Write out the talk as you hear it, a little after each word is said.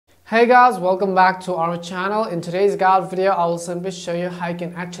Hey guys, welcome back to our channel. In today's guide video, I will simply show you how you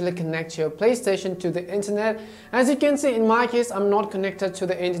can actually connect your PlayStation to the internet. As you can see, in my case, I'm not connected to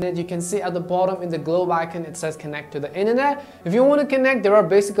the internet. You can see at the bottom in the globe icon, it says connect to the internet. If you want to connect, there are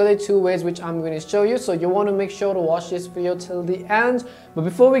basically two ways which I'm going to show you. So you want to make sure to watch this video till the end. But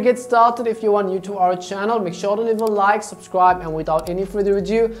before we get started, if you are new to our channel, make sure to leave a like, subscribe, and without any further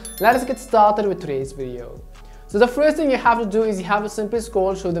ado, let us get started with today's video. So the first thing you have to do is you have to simply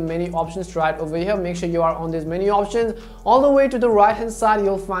scroll through the menu options right over here. Make sure you are on these menu options. All the way to the right hand side,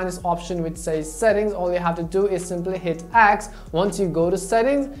 you'll find this option which says settings. All you have to do is simply hit X once you go to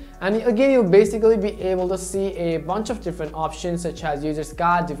settings. And again, you'll basically be able to see a bunch of different options such as user's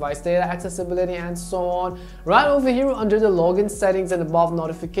guide, device data, accessibility, and so on. Right over here under the login settings and above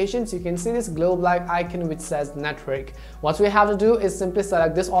notifications, you can see this globe-like icon which says network. What we have to do is simply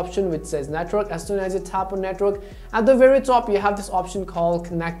select this option which says network. As soon as you tap on network, at the very top, you have this option called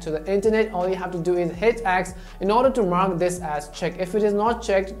connect to the internet. All you have to do is hit X in order to mark this as checked. If it is not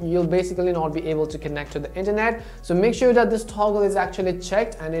checked, you'll basically not be able to connect to the internet. So make sure that this toggle is actually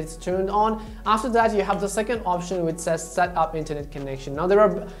checked and it's turned on. After that, you have the second option which says set up internet connection. Now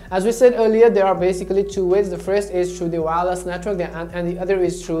as we said earlier, there are basically two ways. The first is through the wireless network and the other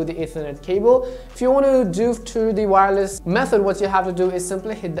is through the Ethernet cable. If you want to do through the wireless method, what you have to do is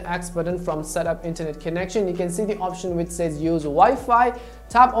simply hit the X button from set up internet connection. You can see the option which says use Wi-Fi.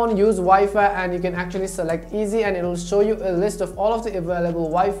 Tap on use Wi-Fi and you can actually select easy and it will show you a list of all of the available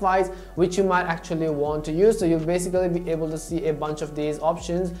Wi-Fi's which you might actually want to use. So you'll basically be able to see a bunch of these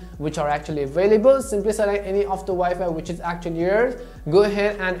options which are actually available. Simply select any of the Wi-Fi which is actually yours. Go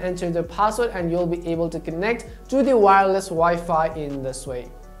ahead and enter the password and you'll be able to connect to the wireless Wi-Fi in this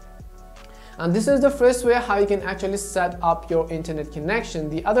way. And this is the first way how you can actually set up your internet connection.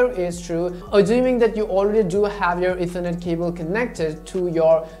 The other is through assuming that you already do have your Ethernet cable connected to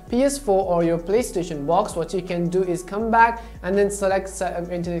your PS4 or your PlayStation box. What you can do is come back and then select set up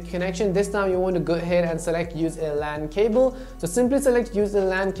internet connection. This time you want to go ahead and select use a LAN cable. So simply select use a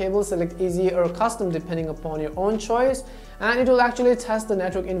LAN cable, select easy or custom depending upon your own choice. And it will actually test the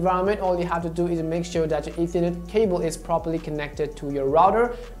network environment. All you have to do is make sure that your Ethernet cable is properly connected to your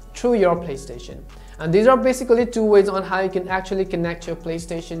router through your PlayStation. And these are basically two ways on how you can actually connect your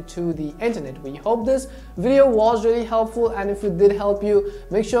PlayStation to the internet. We hope this video was really helpful, and if it did help you,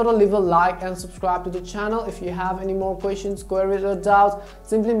 make sure to leave a like and subscribe to the channel. If you have any more questions, queries, or doubts,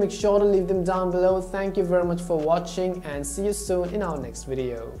 simply make sure to leave them down below. Thank you very much for watching and see you soon in our next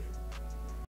video.